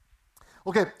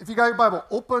Okay, if you got your Bible,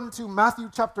 open to Matthew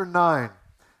chapter 9.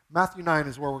 Matthew 9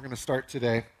 is where we're going to start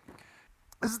today.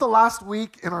 This is the last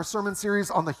week in our sermon series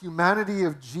on the humanity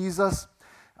of Jesus.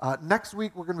 Next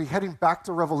week, we're going to be heading back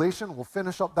to Revelation. We'll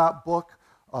finish up that book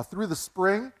through the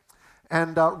spring.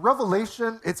 And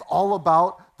Revelation, it's all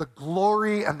about the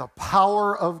glory and the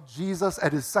power of Jesus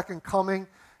at his second coming.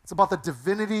 It's about the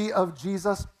divinity of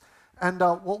Jesus. And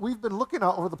what we've been looking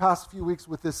at over the past few weeks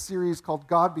with this series called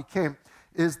God Became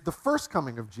is the first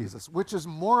coming of Jesus, which is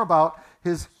more about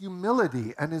his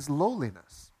humility and his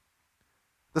lowliness.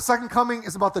 The second coming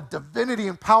is about the divinity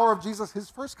and power of Jesus. His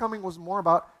first coming was more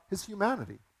about his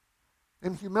humanity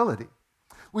and humility.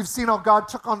 We've seen how God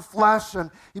took on flesh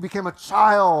and he became a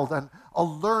child and a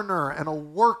learner and a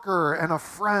worker and a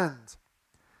friend.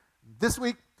 This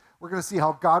week, we're going to see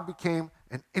how God became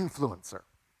an influencer.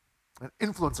 An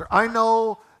influencer. I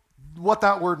know what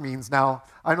that word means now.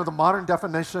 I know the modern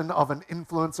definition of an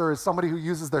influencer is somebody who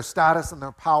uses their status and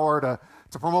their power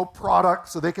to promote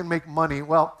products so they can make money.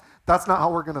 Well, that's not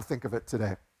how we're going to think of it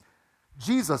today.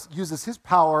 Jesus uses his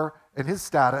power and his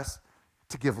status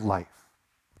to give life,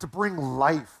 to bring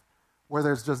life where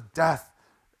there's just death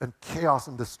and chaos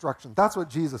and destruction. That's what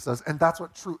Jesus does, and that's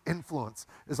what true influence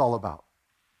is all about.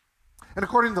 And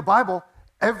according to the Bible,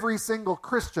 every single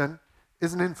Christian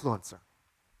is an influencer.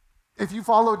 If you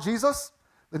follow Jesus,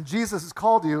 then Jesus has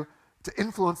called you to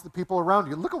influence the people around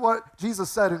you. Look at what Jesus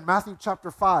said in Matthew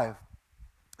chapter 5.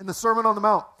 In the Sermon on the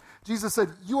Mount, Jesus said,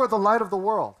 "You are the light of the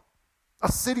world. A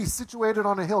city situated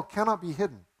on a hill cannot be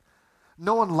hidden.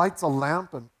 No one lights a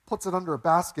lamp and puts it under a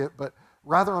basket, but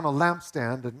rather on a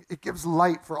lampstand, and it gives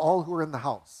light for all who are in the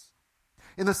house.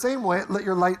 In the same way, let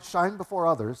your light shine before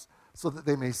others so that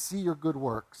they may see your good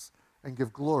works and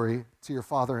give glory to your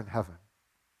Father in heaven."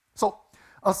 So,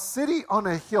 a city on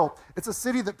a hill, it's a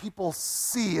city that people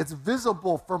see. It's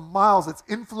visible for miles. It's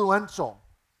influential.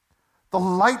 The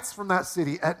lights from that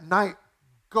city at night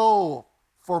go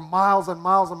for miles and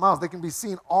miles and miles. They can be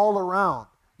seen all around.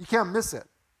 You can't miss it.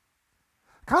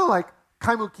 Kind of like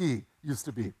Kaimuki used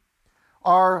to be.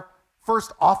 Our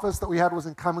first office that we had was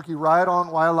in Kaimuki, right on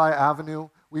Waialae Avenue.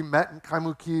 We met in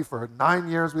Kaimuki for 9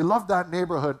 years. We loved that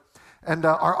neighborhood. And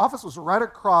our office was right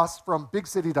across from Big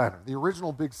City Diner, the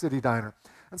original Big City Diner.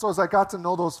 And so as I got to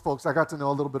know those folks, I got to know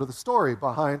a little bit of the story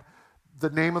behind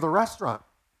the name of the restaurant.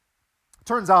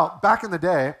 Turns out, back in the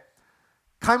day,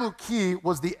 Kaimuki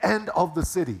was the end of the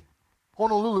city.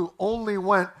 Honolulu only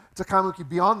went to Kaimuki.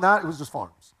 Beyond that, it was just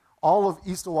farms. All of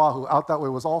East Oahu out that way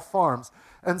was all farms.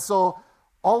 And so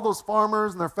all those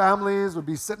farmers and their families would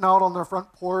be sitting out on their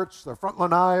front porch, their front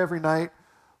lanai every night,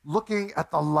 looking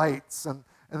at the lights. And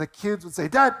the kids would say,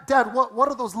 Dad, what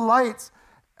are those lights?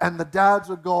 And the dads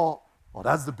would go, "Oh,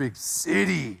 that's the big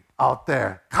city out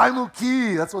there.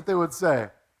 Kaimuki," that's what they would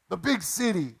say. The big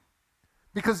city.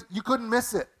 Because you couldn't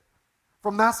miss it.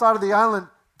 From that side of the island,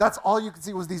 that's all you could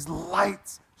see was these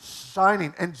lights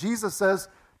shining. And Jesus says,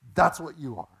 that's what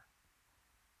you are.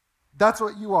 That's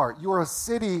what you are. You are a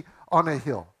city on a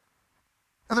hill.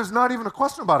 And there's not even a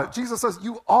question about it. Jesus says,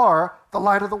 you are the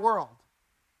light of the world.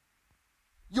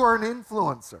 You are an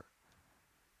influencer.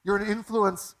 You're an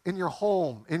influence in your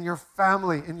home, in your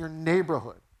family, in your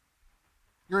neighborhood.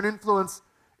 You're an influence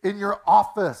in your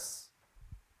office,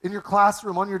 in your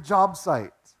classroom, on your job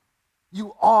site.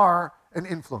 You are an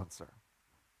influencer.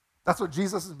 That's what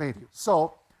Jesus has made you.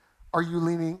 So, are you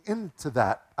leaning into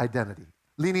that identity?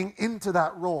 Leaning into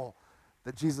that role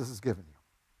that Jesus has given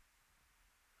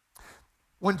you?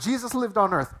 When Jesus lived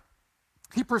on earth,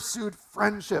 he pursued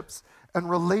friendships and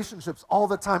relationships all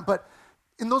the time. But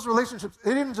in those relationships,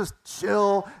 they didn't just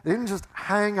chill, they didn't just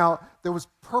hang out. There was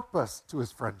purpose to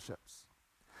his friendships.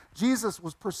 Jesus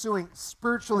was pursuing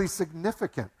spiritually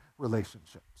significant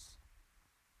relationships.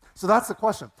 So that's the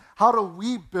question. How do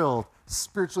we build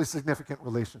spiritually significant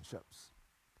relationships?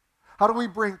 How do we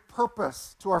bring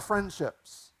purpose to our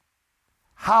friendships?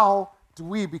 How do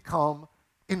we become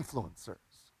influencers?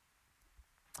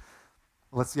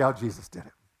 Let's see how Jesus did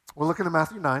it. We're looking at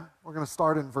Matthew 9. We're going to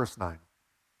start in verse 9.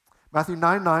 Matthew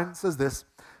 9:9 says this: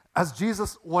 as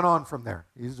Jesus went on from there,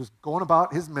 he's just going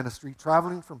about his ministry,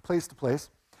 traveling from place to place,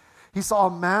 he saw a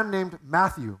man named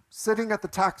Matthew sitting at the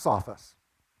tax office.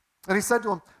 And he said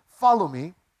to him, "Follow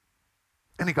me."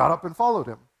 And he got up and followed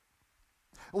him.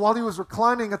 And while he was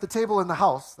reclining at the table in the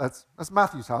house, that's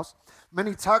Matthew's house,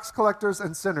 many tax collectors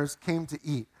and sinners came to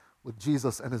eat with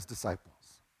Jesus and his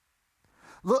disciples.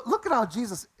 Look at how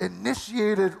Jesus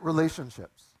initiated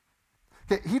relationships.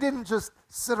 Okay, he didn't just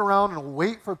sit around and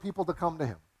wait for people to come to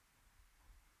him.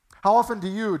 How often do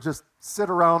you just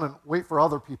sit around and wait for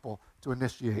other people to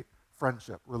initiate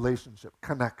friendship, relationship,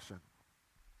 connection?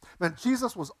 Man,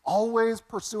 Jesus was always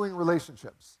pursuing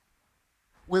relationships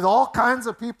with all kinds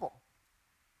of people,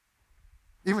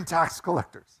 even tax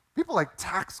collectors. People like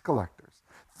tax collectors.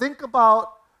 Think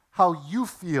about how you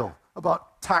feel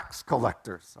about tax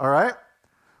collectors, all right?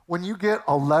 When you get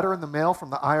a letter in the mail from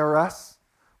the IRS,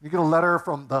 you get a letter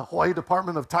from the Hawaii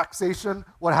Department of Taxation,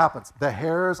 what happens? The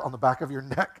hairs on the back of your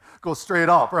neck go straight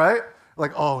up, right?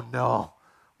 Like, oh no,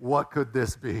 what could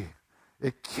this be?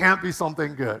 It can't be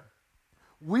something good.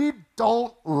 We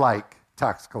don't like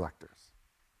tax collectors.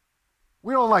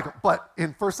 We don't like them. But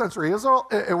in first century Israel,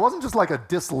 it wasn't just like a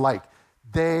dislike.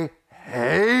 They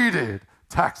hated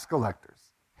tax collectors,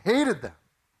 hated them.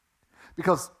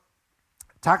 Because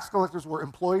tax collectors were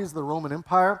employees of the Roman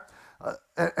Empire.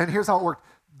 And here's how it worked.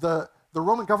 The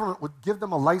Roman government would give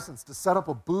them a license to set up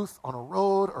a booth on a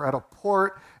road or at a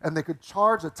port, and they could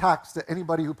charge a tax to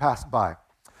anybody who passed by.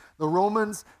 The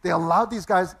Romans, they allowed these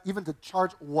guys even to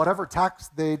charge whatever tax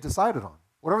they decided on,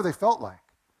 whatever they felt like.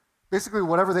 Basically,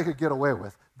 whatever they could get away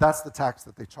with, that's the tax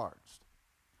that they charged.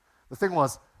 The thing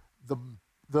was,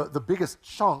 the biggest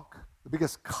chunk, the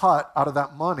biggest cut out of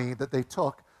that money that they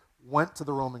took went to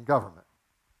the Roman government.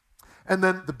 And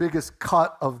then the biggest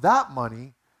cut of that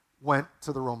money went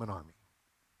to the Roman army.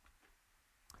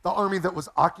 The army that was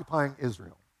occupying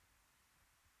Israel.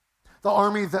 The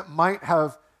army that might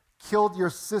have killed your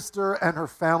sister and her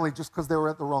family just because they were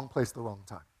at the wrong place at the wrong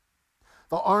time.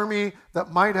 The army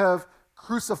that might have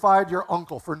crucified your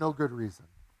uncle for no good reason.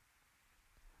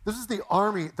 This is the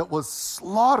army that was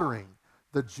slaughtering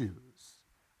the Jews,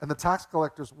 and the tax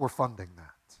collectors were funding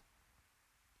that.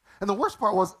 And the worst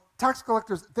part was, tax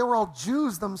collectors, they were all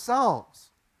Jews themselves.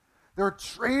 They were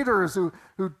traders who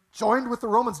joined with the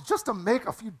Romans just to make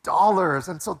a few dollars,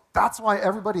 and so that's why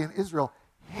everybody in Israel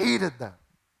hated them.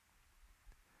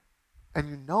 And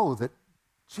you know that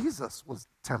Jesus was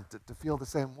tempted to feel the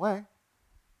same way.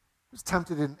 He was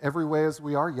tempted in every way as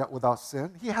we are, yet without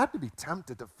sin. He had to be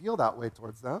tempted to feel that way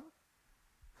towards them.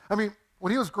 I mean,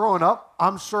 when he was growing up,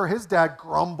 I'm sure his dad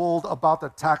grumbled about the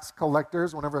tax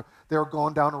collectors whenever they were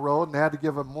going down the road and they had to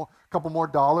give a couple more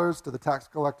dollars to the tax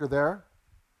collector there.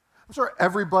 I'm sure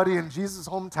everybody in Jesus'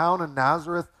 hometown in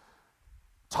Nazareth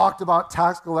talked about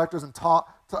tax collectors and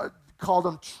called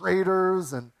them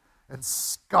traitors and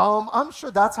scum. I'm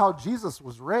sure that's how Jesus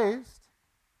was raised.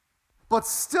 But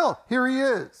still, here he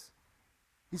is.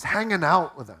 He's hanging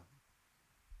out with them.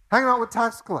 Hanging out with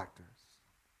tax collectors.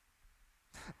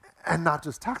 And not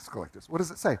just tax collectors. What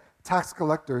does it say? Tax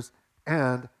collectors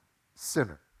and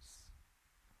sinners.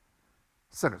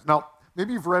 Sinners. Now,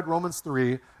 maybe you've read Romans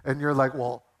 3 and you're like,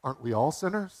 well, aren't we all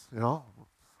sinners? You know,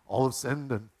 all have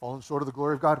sinned and fallen short of the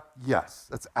glory of God. Yes,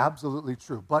 that's absolutely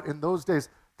true. But in those days,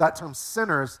 that term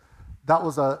sinners, that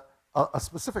was a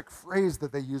specific phrase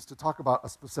that they used to talk about a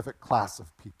specific class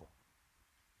of people.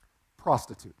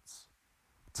 Prostitutes,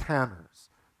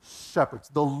 tanners, shepherds,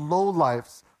 the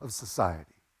lowlifes of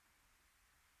society.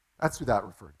 That's who that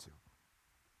referred to.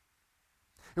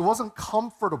 It wasn't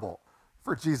comfortable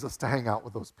for Jesus to hang out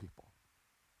with those people.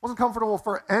 It wasn't comfortable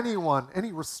for anyone,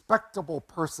 any respectable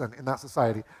person in that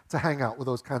society to hang out with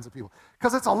those kinds of people.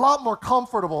 Because it's a lot more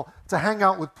comfortable to hang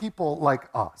out with people like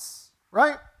us,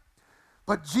 right?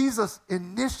 But Jesus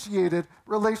initiated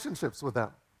relationships with them.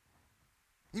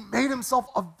 He made himself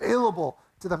available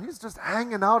to them. He was just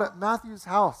hanging out at Matthew's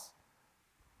house,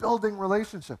 building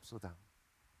relationships with them.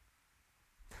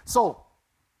 So,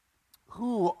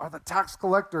 who are the tax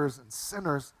collectors and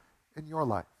sinners in your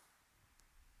life?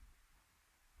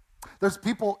 There's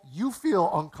people you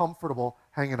feel uncomfortable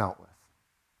hanging out with.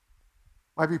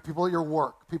 Might be people at your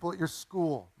work, people at your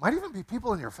school, might even be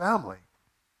people in your family.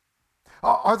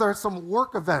 Are there some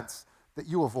work events that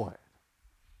you avoid?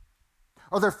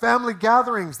 Are there family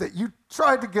gatherings that you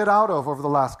tried to get out of over the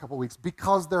last couple weeks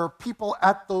because there are people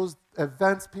at those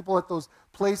events, people at those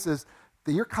places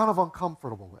that you're kind of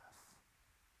uncomfortable with?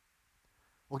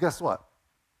 Well, guess what?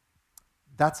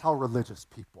 That's how religious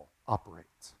people operate.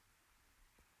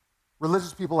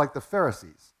 Religious people like the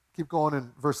Pharisees. Keep going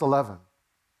in verse 11.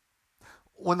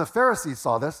 When the Pharisees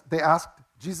saw this, they asked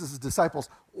Jesus' disciples,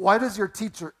 why does your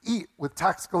teacher eat with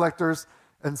tax collectors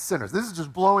and sinners? This is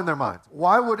just blowing their minds.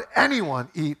 Why would anyone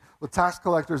eat with tax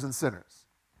collectors and sinners?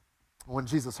 When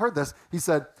Jesus heard this, he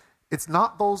said, it's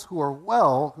not those who are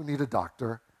well who need a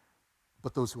doctor,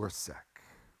 but those who are sick.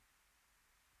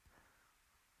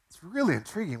 It's really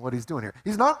intriguing what he's doing here.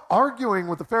 He's not arguing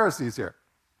with the Pharisees here.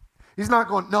 He's not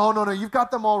going, no, you've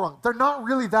got them all wrong. They're not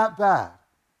really that bad.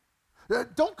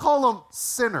 Don't call them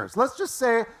sinners. Let's just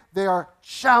say they are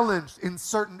challenged in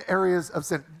certain areas of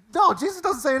sin. No, Jesus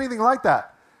doesn't say anything like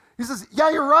that. He says, yeah,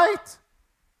 you're right.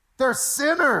 They're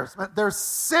sinners. Man. They're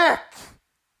sick.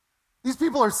 These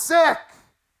people are sick.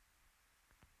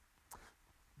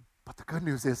 But the good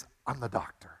news is I'm the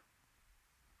doctor.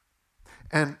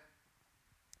 And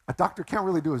a doctor can't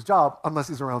really do his job unless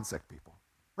he's around sick people,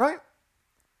 right?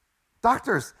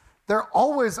 Doctors, they're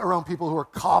always around people who are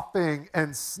coughing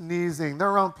and sneezing.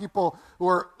 They're around people who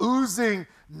are oozing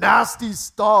nasty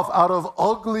stuff out of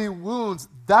ugly wounds.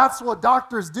 That's what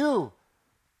doctors do.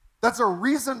 That's a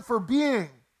reason for being.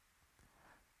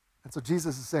 And so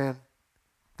Jesus is saying,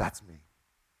 that's me.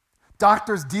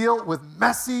 Doctors deal with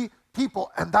messy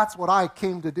people, and that's what I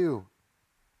came to do.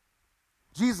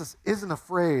 Jesus isn't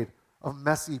afraid of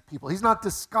messy people. He's not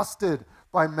disgusted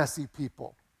by messy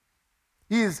people.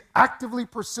 He is actively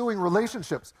pursuing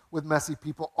relationships with messy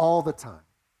people all the time.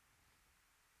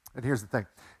 And here's the thing.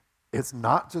 It's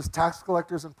not just tax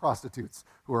collectors and prostitutes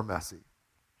who are messy.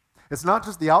 It's not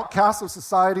just the outcasts of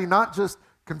society, not just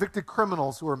convicted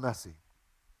criminals who are messy.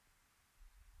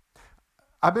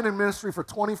 I've been in ministry for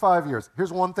 25 years.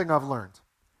 Here's one thing I've learned.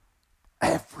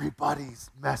 Everybody's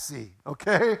messy,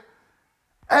 okay?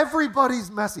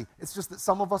 Everybody's messy. It's just that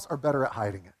some of us are better at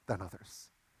hiding it than others.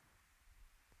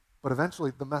 But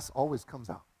eventually, the mess always comes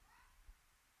out.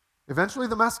 Eventually,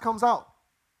 the mess comes out.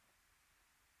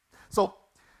 So,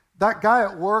 that guy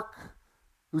at work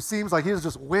who seems like he's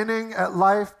just winning at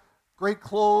life, great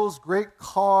clothes, great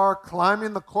car,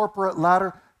 climbing the corporate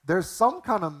ladder, there's some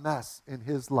kind of mess in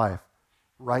his life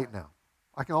right now.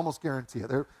 I can almost guarantee it.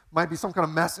 There might be some kind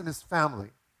of mess in his family,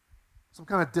 some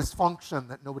kind of dysfunction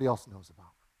that nobody else knows about.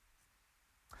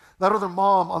 That other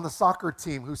mom on the soccer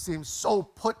team who seems so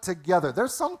put together,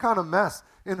 there's some kind of mess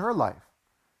in her life.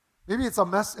 Maybe it's a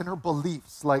mess in her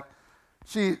beliefs, like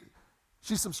she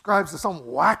subscribes to some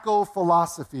wacko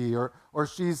philosophy, or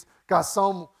she's got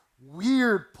some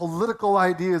weird political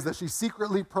ideas that she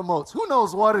secretly promotes. Who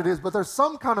knows what it is, but there's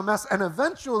some kind of mess, and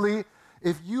eventually,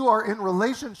 if you are in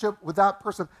relationship with that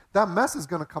person, that mess is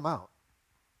going to come out.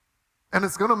 And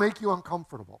it's going to make you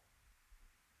uncomfortable.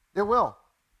 It will.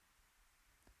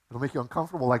 It'll make you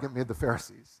uncomfortable like it made the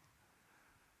Pharisees.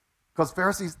 Because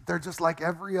Pharisees, they're just like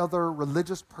every other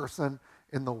religious person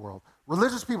in the world.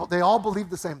 Religious people, they all believe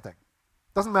the same thing.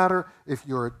 Doesn't matter if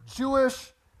you're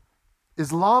Jewish,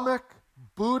 Islamic,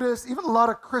 Buddhist, even a lot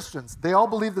of Christians, they all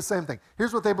believe the same thing.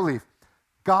 Here's what they believe.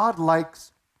 God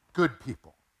likes good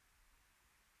people.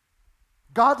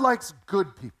 God likes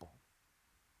good people.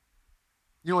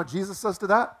 You know what Jesus says to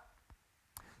that?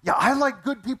 Yeah, I like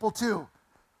good people too.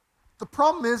 The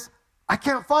problem is, I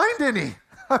can't find any.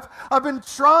 I've been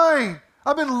trying.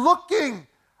 I've been looking.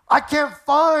 I can't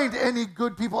find any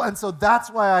good people. And so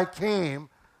that's why I came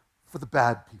for the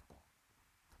bad people,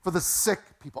 for the sick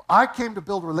people. I came to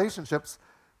build relationships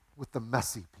with the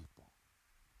messy people.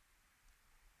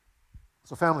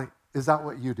 So family, is that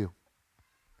what you do?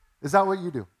 Is that what you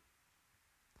do?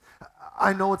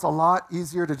 I know it's a lot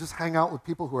easier to just hang out with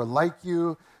people who are like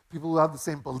you, people who have the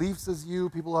same beliefs as you,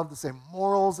 people who have the same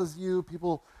morals as you,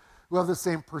 people who have the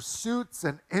same pursuits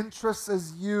and interests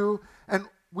as you. And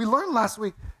we learned last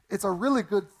week, it's a really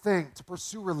good thing to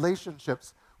pursue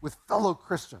relationships with fellow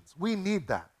Christians. We need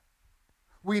that.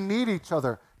 We need each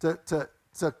other to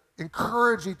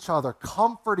encourage each other,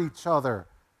 comfort each other,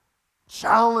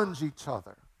 challenge each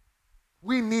other.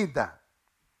 We need that.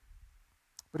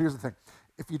 But here's the thing.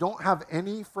 If you don't have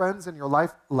any friends in your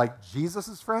life like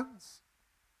Jesus' friends,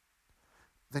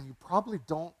 then you probably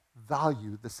don't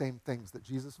value the same things that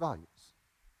Jesus values.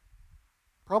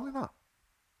 Probably not.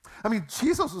 I mean,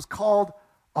 Jesus was called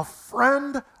a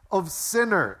friend of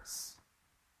sinners.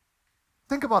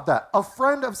 Think about that. A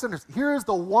friend of sinners. Here is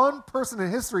the one person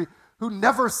in history who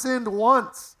never sinned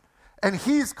once. And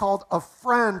he's called a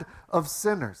friend of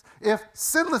sinners. If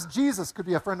sinless Jesus could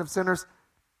be a friend of sinners,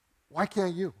 why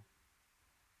can't you?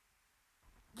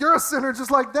 You're a sinner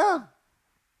just like them.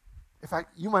 In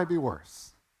fact, you might be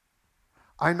worse.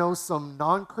 I know some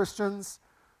non-Christians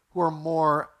who are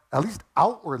more, at least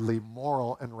outwardly,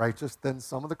 moral and righteous than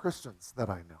some of the Christians that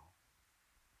I know.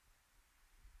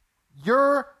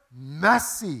 You're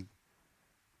messy.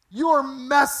 You are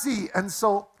messy. And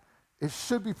so it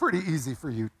should be pretty easy for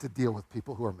you to deal with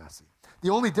people who are messy. The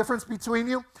only difference between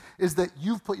you is that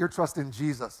you've put your trust in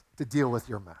Jesus to deal with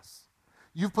your mess.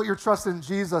 You've put your trust in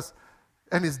Jesus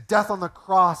and his death on the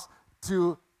cross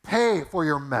to pay for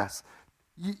your mess.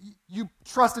 You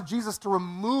trusted Jesus to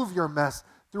remove your mess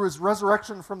through his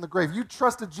resurrection from the grave. You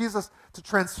trusted Jesus to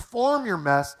transform your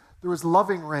mess through his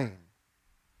loving reign.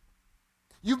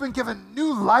 You've been given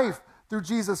new life through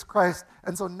Jesus Christ,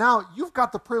 and so now you've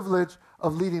got the privilege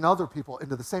of leading other people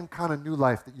into the same kind of new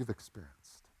life that you've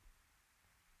experienced.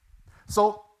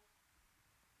 So,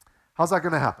 how's that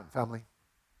going to happen, family?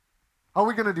 How are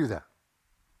we going to do that?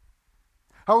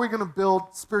 How are we going to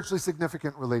build spiritually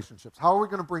significant relationships? How are we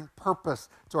going to bring purpose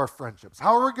to our friendships?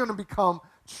 How are we going to become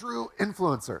true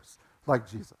influencers like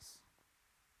Jesus?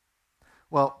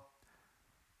 Well,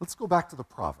 let's go back to the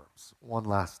Proverbs one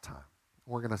last time.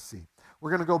 We're going to see. We're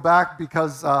going to go back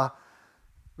because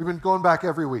we've been going back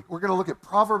every week. We're going to look at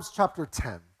Proverbs chapter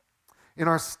 10. In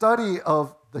our study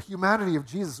of the humanity of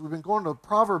Jesus, we've been going to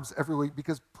Proverbs every week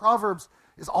because Proverbs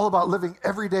is all about living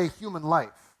everyday human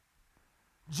life.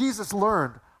 Jesus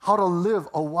learned how to live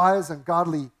a wise and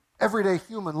godly everyday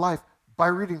human life by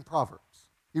reading Proverbs.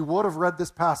 He would have read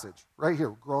this passage right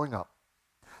here growing up.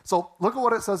 So look at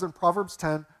what it says in Proverbs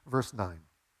 10, verse 9.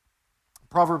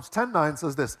 Proverbs 10:9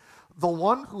 says this, "The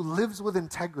one who lives with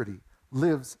integrity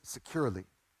lives securely,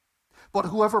 but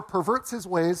whoever perverts his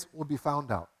ways will be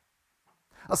found out.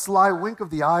 A sly wink of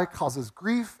the eye causes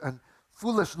grief, and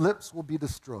foolish lips will be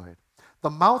destroyed. The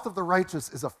mouth of the righteous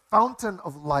is a fountain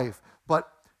of life,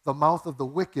 but the mouth of the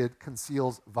wicked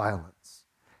conceals violence.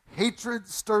 Hatred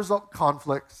stirs up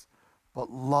conflicts, but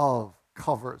love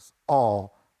covers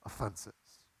all offenses."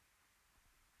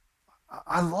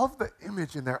 I love the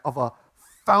image in there of a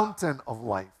fountain of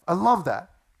life. I love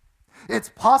that. It's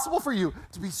possible for you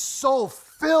to be so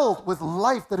filled with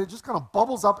life that it just kind of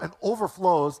bubbles up and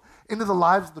overflows into the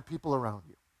lives of the people around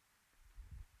you.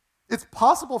 It's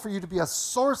possible for you to be a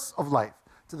source of life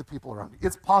to the people around you.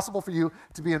 It's possible for you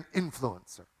to be an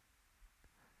influencer.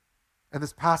 And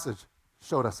this passage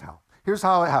showed us how. Here's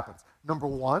how it happens. Number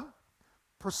one,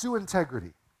 pursue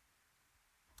integrity.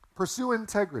 Pursue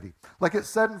integrity. Like it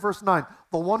said in verse 9,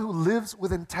 the one who lives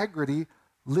with integrity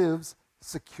lives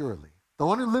securely. The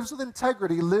one who lives with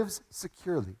integrity lives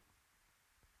securely.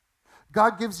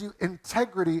 God gives you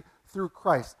integrity through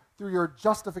Christ, through your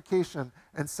justification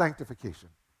and sanctification.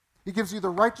 He gives you the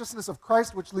righteousness of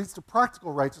Christ, which leads to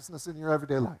practical righteousness in your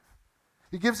everyday life.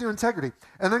 He gives you integrity.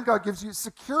 And then God gives you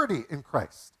security in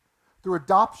Christ through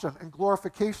adoption and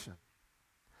glorification.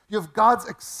 You have God's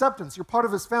acceptance. You're part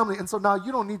of his family, and so now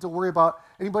you don't need to worry about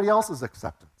anybody else's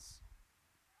acceptance.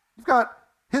 You've got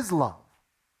his love.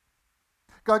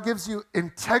 God gives you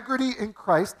integrity in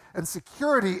Christ and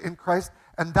security in Christ,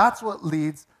 and that's what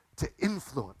leads to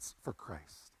influence for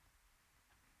Christ.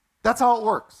 That's how it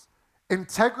works.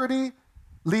 Integrity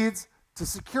leads to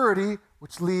security,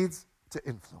 which leads to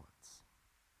influence.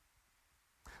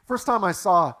 First time I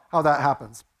saw how that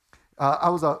happens, I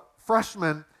was a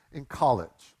freshman in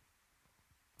college.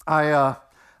 I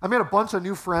made a bunch of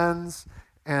new friends,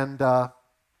 and all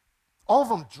of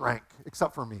them drank,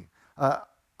 except for me.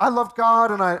 I loved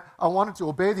God, and I wanted to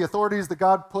obey the authorities that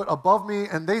God put above me,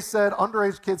 and they said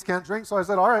underage kids can't drink, so I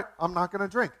said, all right, I'm not going to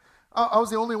drink. I was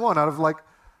the only one out of like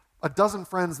a dozen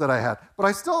friends that I had. But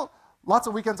I still, lots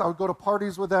of weekends, I would go to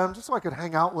parties with them just so I could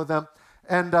hang out with them.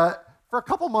 And for a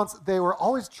couple months, they were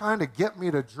always trying to get me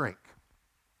to drink.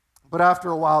 But after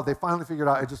a while, they finally figured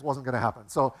out it just wasn't going to happen.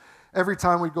 So every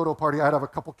time we'd go to a party, I'd have a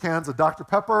couple cans of Dr.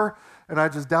 Pepper, and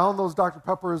I'd just down those Dr.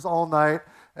 Peppers all night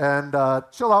and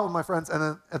chill out with my friends, and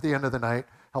then at the end of the night,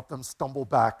 help them stumble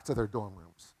back to their dorm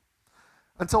rooms.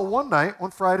 Until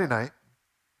one Friday night,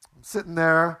 I'm sitting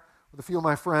there with a few of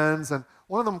my friends, and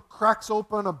one of them cracks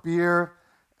open a beer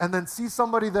and then sees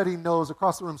somebody that he knows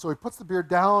across the room. So he puts the beer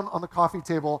down on the coffee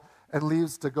table and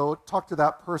leaves to go talk to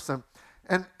that person.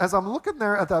 And as I'm looking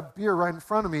there at that beer right in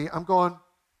front of me, I'm going,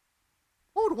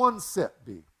 what would one sip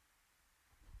be?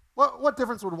 What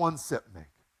difference would one sip make?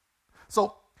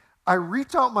 So I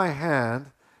reach out my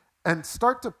hand and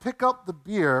start to pick up the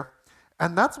beer,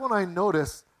 and that's when I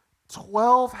notice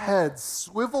 12 heads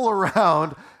swivel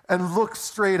around and look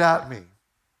straight at me.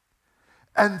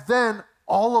 And then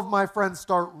all of my friends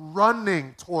start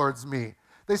running towards me.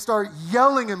 They start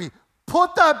yelling at me,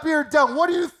 "Put that beer down. What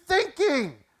are you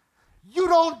thinking? You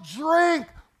don't drink.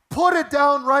 Put it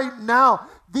down right now."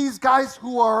 These guys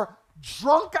who are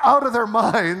drunk out of their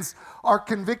minds are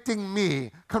convicting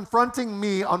me, confronting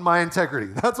me on my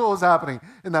integrity. That's what was happening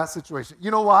in that situation. You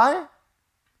know why?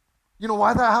 You know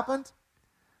why that happened?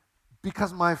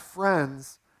 Because my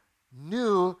friends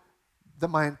knew that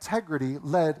my integrity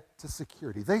led to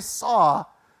security. They saw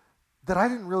that I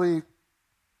didn't really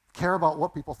care about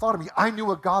what people thought of me. I knew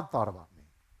what God thought about me.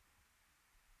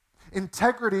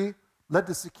 Integrity led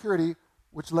to security,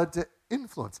 which led to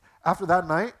influence. After that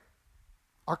night,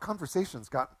 our conversations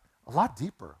got a lot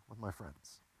deeper with my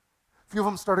friends. A few of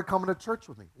them started coming to church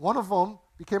with me. One of them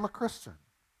became a Christian.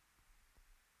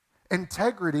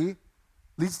 Integrity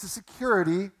leads to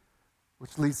security,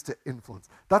 which leads to influence.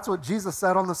 That's what Jesus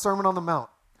said on the Sermon on the Mount.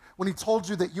 When he told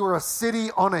you that you are a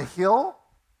city on a hill,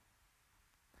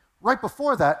 right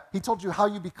before that, he told you how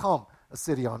you become a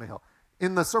city on a hill.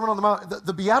 in the Sermon on the Mount,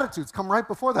 the Beatitudes come right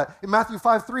before that. In Matthew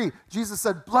 5:3, Jesus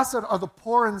said, "Blessed are the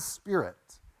poor in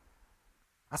spirit."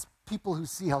 That's people who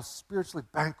see how spiritually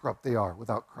bankrupt they are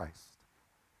without Christ.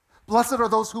 Blessed are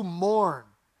those who mourn,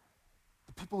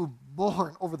 the people who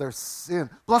mourn over their sin.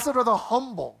 Blessed are the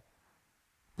humble,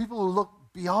 people who look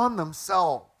beyond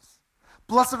themselves.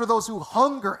 Blessed are those who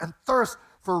hunger and thirst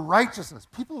for righteousness,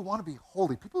 people who want to be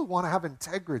holy, people who want to have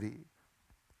integrity.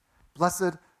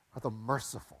 Blessed are the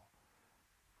merciful,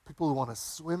 people who want to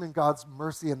swim in God's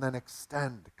mercy and then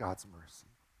extend God's mercy.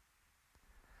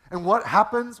 And what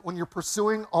happens when you're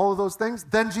pursuing all of those things?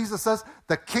 Then Jesus says,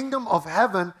 the kingdom of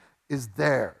heaven is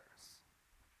theirs.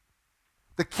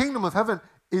 The kingdom of heaven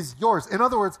is yours. In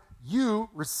other words, you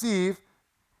receive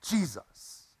Jesus.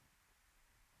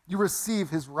 You receive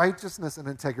his righteousness and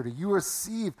integrity. You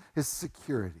receive his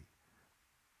security.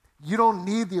 You don't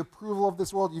need the approval of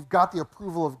this world. You've got the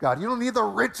approval of God. You don't need the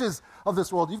riches of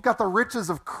this world. You've got the riches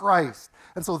of Christ.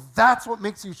 And so that's what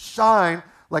makes you shine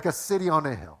like a city on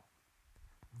a hill.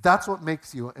 That's what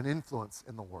makes you an influence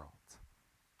in the world.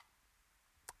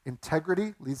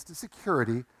 Integrity leads to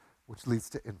security, which leads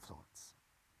to influence.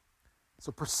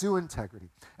 So pursue integrity.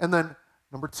 And then,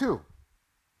 number 2,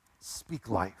 speak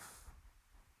life.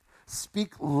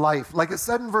 Speak life. Like it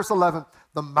said in verse 11,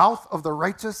 the mouth of the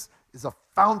righteous is a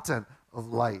fountain of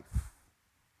life.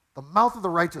 The mouth of the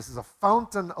righteous is a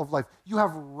fountain of life. You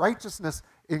have righteousness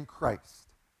in Christ.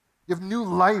 You have new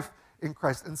life in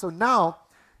Christ. And so now,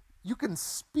 you can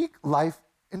speak life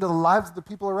into the lives of the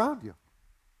people around you.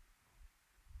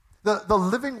 The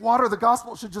living water of the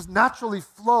gospel should just naturally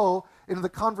flow into the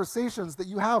conversations that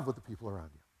you have with the people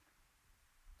around you.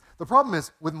 The problem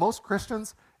is, with most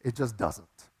Christians, it just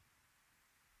doesn't.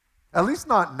 At least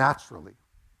not naturally.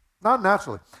 Not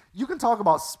naturally. You can talk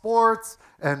about sports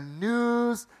and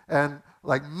news and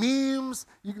like memes.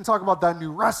 You can talk about that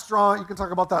new restaurant. You can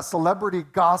talk about that celebrity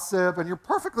gossip, and you're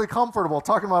perfectly comfortable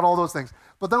talking about all those things.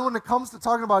 But then when it comes to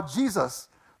talking about Jesus,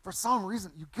 for some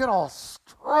reason, you get all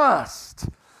stressed.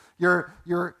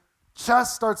 Your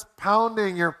chest starts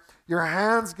pounding. Your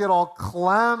hands get all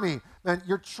clammy. And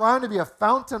you're trying to be a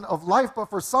fountain of life, but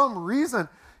for some reason,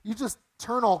 you just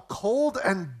turn all cold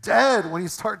and dead when you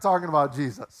start talking about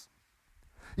Jesus.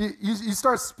 You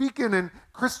start speaking in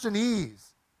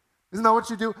Christianese. Isn't that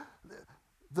what you do?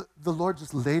 The Lord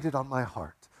just laid it on my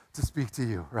heart to speak to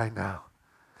you right now.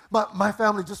 My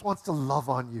family just wants to love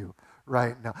on you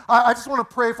right now. I just want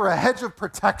to pray for a hedge of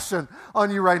protection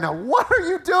on you right now. What are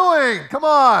you doing? Come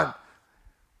on.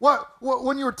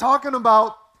 When you were talking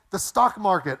about the stock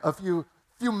market a few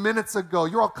minutes ago,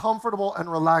 you're all comfortable and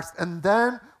relaxed. And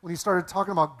then when you started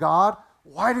talking about God,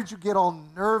 why did you get all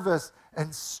nervous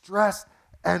and stressed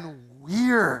and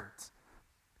weird?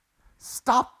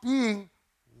 Stop being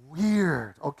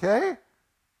weird, okay?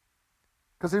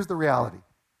 Because here's the reality.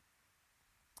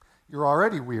 You're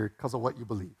already weird because of what you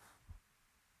believe.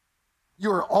 You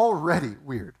are already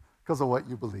weird because of what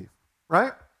you believe,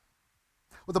 right?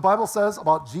 What the Bible says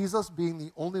about Jesus being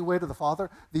the only way to the Father,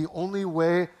 the only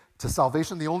way to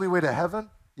salvation, the only way to heaven,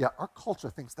 yeah, our culture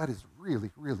thinks that is really,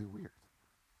 really weird.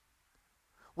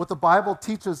 What the Bible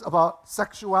teaches about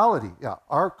sexuality, yeah,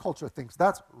 our culture thinks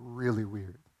that's really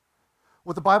weird.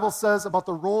 What the Bible says about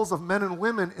the roles of men and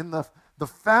women in the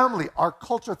family, our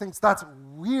culture thinks that's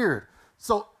weird.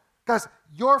 So, guys,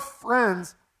 your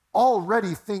friends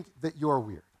already think that you're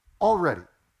weird. Already.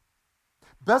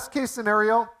 Best case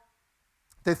scenario,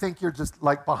 they think you're just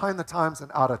like behind the times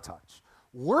and out of touch.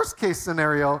 Worst case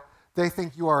scenario, they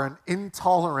think you are an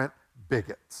intolerant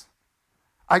bigot.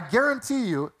 I guarantee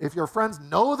you, if your friends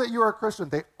know that you're a Christian,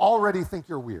 they already think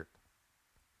you're weird.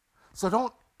 So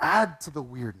don't add to the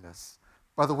weirdness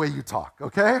by the way you talk,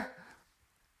 okay?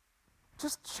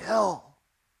 Just chill.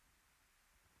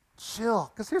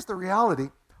 Chill. Because here's the reality.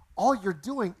 All you're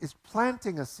doing is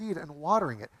planting a seed and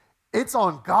watering it. It's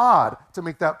on God to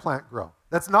make that plant grow.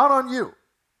 That's not on you.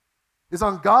 It's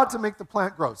on God to make the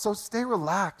plant grow. So stay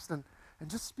relaxed and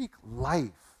just speak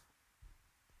life.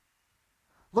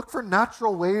 Look for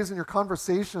natural ways in your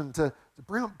conversation to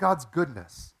bring up God's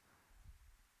goodness.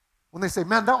 When they say,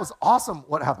 man, that was awesome,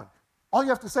 what happened? All you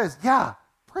have to say is, yeah,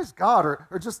 praise God,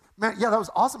 or just, man, yeah, that was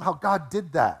awesome how God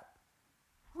did that.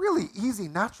 Really easy,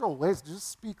 natural ways to just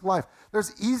speak life.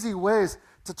 There's easy ways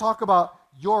to talk about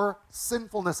your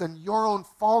sinfulness and your own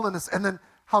fallenness, and then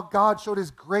how God showed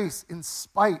his grace in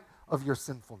spite of your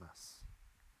sinfulness.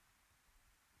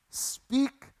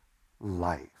 Speak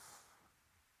life.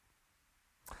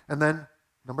 And then,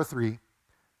 number 3,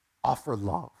 offer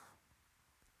love.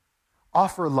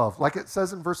 Offer love. Like it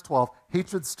says in verse 12,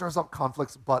 hatred stirs up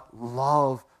conflicts, but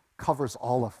love covers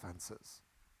all offenses.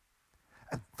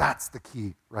 And that's the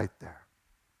key right there.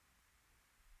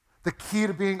 The key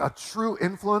to being a true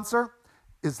influencer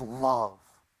is love.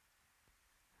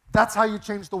 That's how you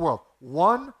change the world,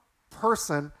 one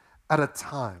person at a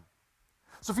time.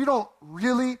 So if you don't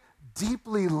really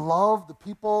deeply love the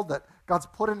people that God's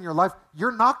put in your life,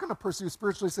 you're not going to pursue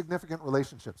spiritually significant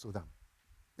relationships with them.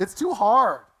 It's too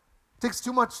hard. It takes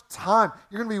too much time.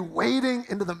 You're going to be wading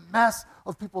into the mess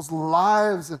of people's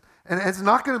lives, and it's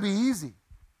not going to be easy.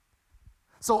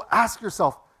 So ask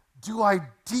yourself, do I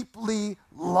deeply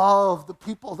love the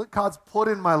people that God's put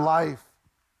in my life?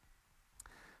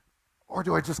 Or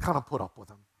do I just kind of put up with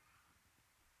them?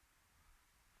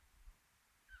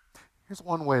 Here's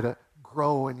one way to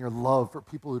grow in your love for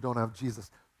people who don't have Jesus.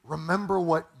 Remember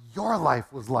what your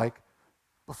life was like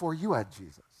before you had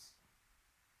Jesus.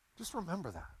 Just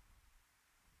remember that.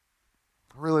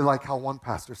 I really like how one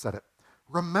pastor said it.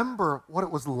 Remember what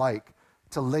it was like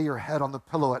to lay your head on the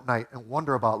pillow at night and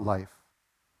wonder about life.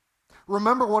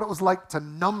 Remember what it was like to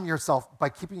numb yourself by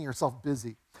keeping yourself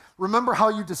busy. Remember how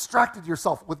you distracted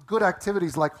yourself with good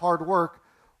activities like hard work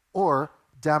or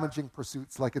damaging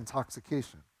pursuits like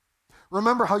intoxication.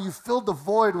 Remember how you filled the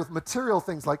void with material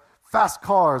things like fast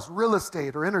cars, real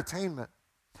estate, or entertainment.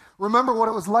 Remember what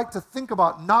it was like to think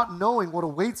about not knowing what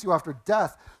awaits you after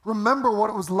death. Remember what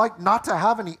it was like not to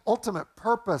have any ultimate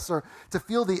purpose or to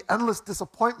feel the endless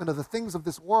disappointment of the things of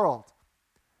this world.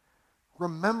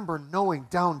 Remember knowing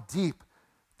down deep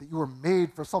that you were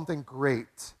made for something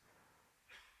great,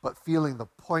 but feeling the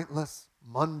pointless,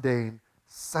 mundane,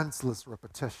 senseless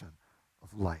repetition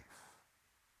of life.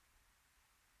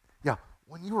 Yeah,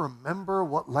 when you remember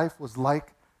what life was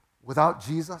like without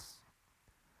Jesus,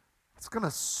 it's going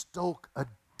to stoke a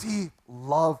deep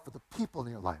love for the people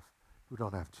in your life who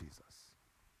don't have Jesus.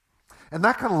 And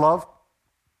that kind of love,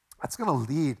 that's going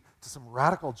to lead to some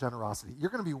radical generosity.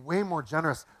 You're going to be way more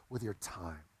generous with your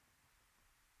time.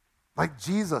 Like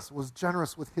Jesus was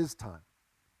generous with his time.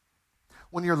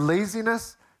 When your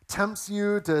laziness tempts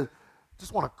you to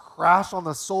just want to crash on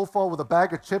the sofa with a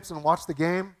bag of chips and watch the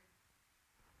game,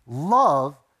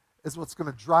 love is what's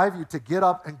going to drive you to get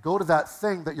up and go to that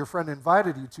thing that your friend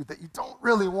invited you to that you don't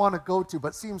really want to go to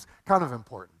but seems kind of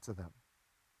important to them.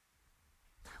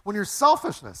 When your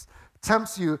selfishness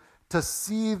tempts you to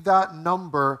see that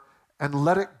number and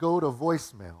let it go to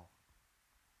voicemail,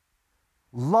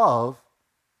 love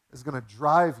is going to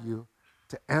drive you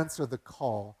to answer the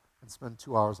call and spend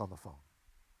 2 hours on the phone.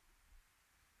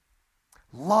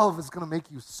 Love is going to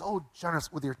make you so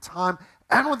generous with your time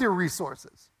and with your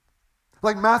resources.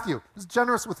 Like Matthew was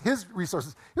generous with his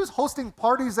resources. He was hosting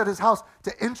parties at his house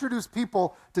to introduce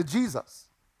people to Jesus.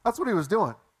 That's what he was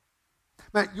doing.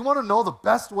 Man, you want to know the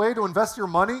best way to invest your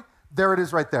money? There it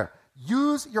is right there.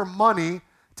 Use your money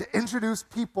to introduce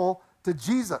people to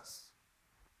Jesus.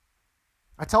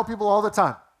 I tell people all the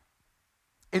time,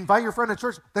 invite your friend to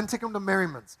church, then take them to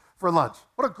Merriman's for lunch.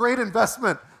 What a great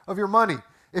investment of your money.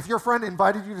 If your friend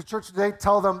invited you to church today,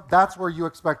 tell them that's where you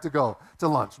expect to go to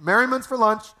lunch. Merriman's for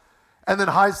lunch, and then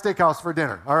Hyde's Steakhouse for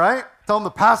dinner, all right? Tell them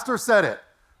the pastor said it.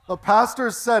 The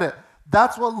pastor said it.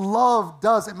 That's what love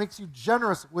does. It makes you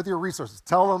generous with your resources.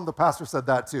 Tell them the pastor said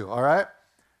that too, all right?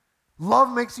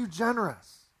 Love makes you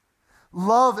generous.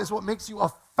 Love is what makes you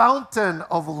a fountain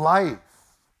of life.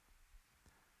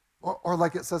 Or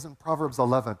like it says in Proverbs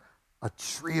 11, a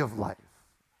tree of life.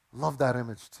 Love that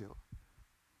image too.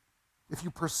 If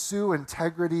you pursue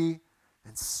integrity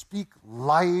and speak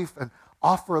life and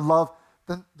offer love,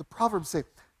 then the Proverbs say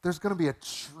there's going to be a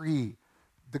tree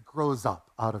that grows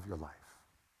up out of your life.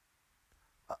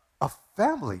 A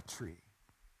family tree.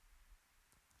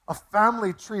 A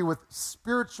family tree with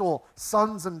spiritual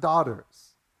sons and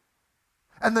daughters.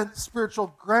 And then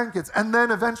spiritual grandkids. And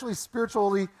then eventually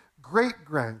spiritually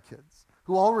great-grandkids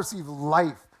who all receive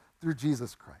life through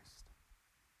Jesus Christ.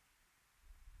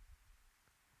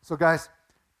 So guys,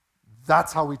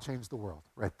 that's how we change the world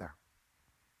right there.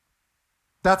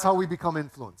 That's how we become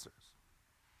influencers.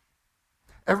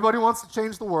 Everybody wants to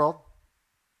change the world.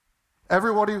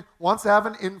 Everybody wants to have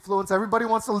an influence. Everybody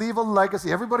wants to leave a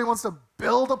legacy. Everybody wants to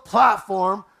build a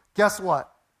platform. Guess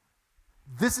what?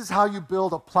 This is how you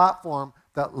build a platform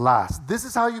that lasts. This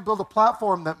is how you build a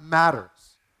platform that matters.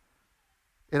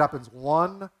 It happens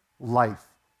one life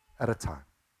at a time.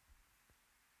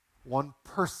 One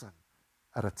person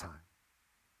at a time.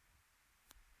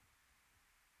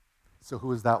 So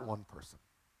who is that one person?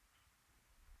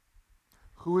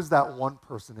 Who is that one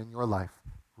person in your life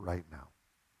right now?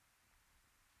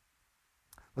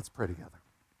 Let's pray together.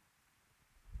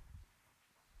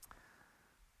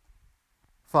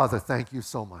 Father, thank you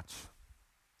so much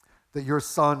that your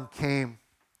Son came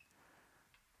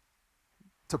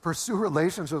to pursue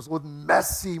relationships with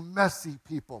messy, messy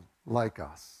people like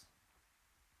us.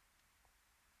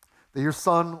 That your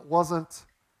Son wasn't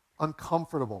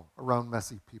uncomfortable around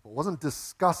messy people, wasn't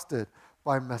disgusted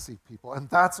by messy people. And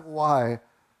that's why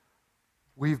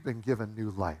we've been given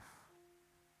new life.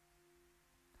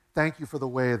 Thank you for the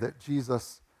way that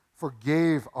Jesus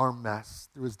forgave our mess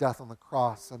through his death on the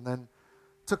cross and then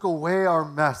took away our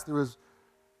mess through his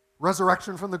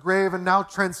resurrection from the grave and now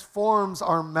transforms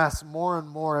our mess more and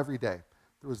more every day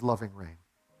through his loving reign.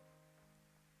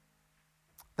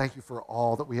 Thank you for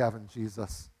all that we have in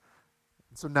Jesus.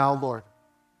 And so now, Lord,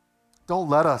 don't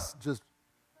let us just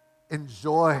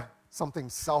enjoy something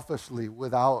selfishly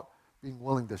without being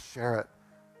willing to share it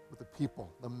with the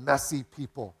people, the messy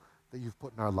people that you've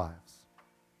put in our lives.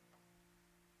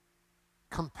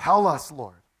 Compel us,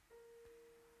 Lord,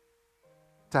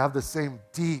 to have the same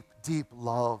deep, deep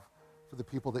love for the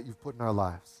people that you've put in our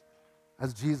lives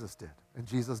as Jesus did and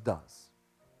Jesus does.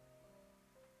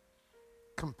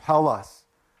 Compel us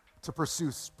to pursue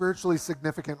spiritually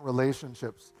significant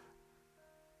relationships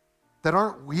that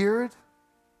aren't weird,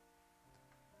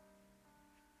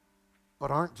 but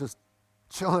aren't just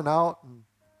chilling out and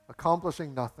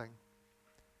accomplishing nothing.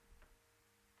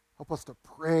 Help us to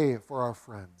pray for our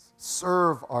friends,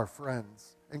 serve our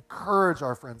friends, encourage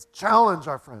our friends, challenge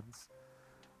our friends,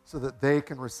 so that they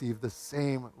can receive the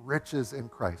same riches in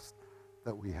Christ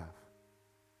that we have.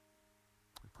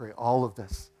 We pray all of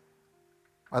this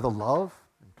by the love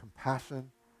and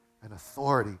compassion and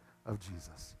authority of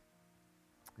Jesus.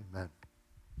 Amen.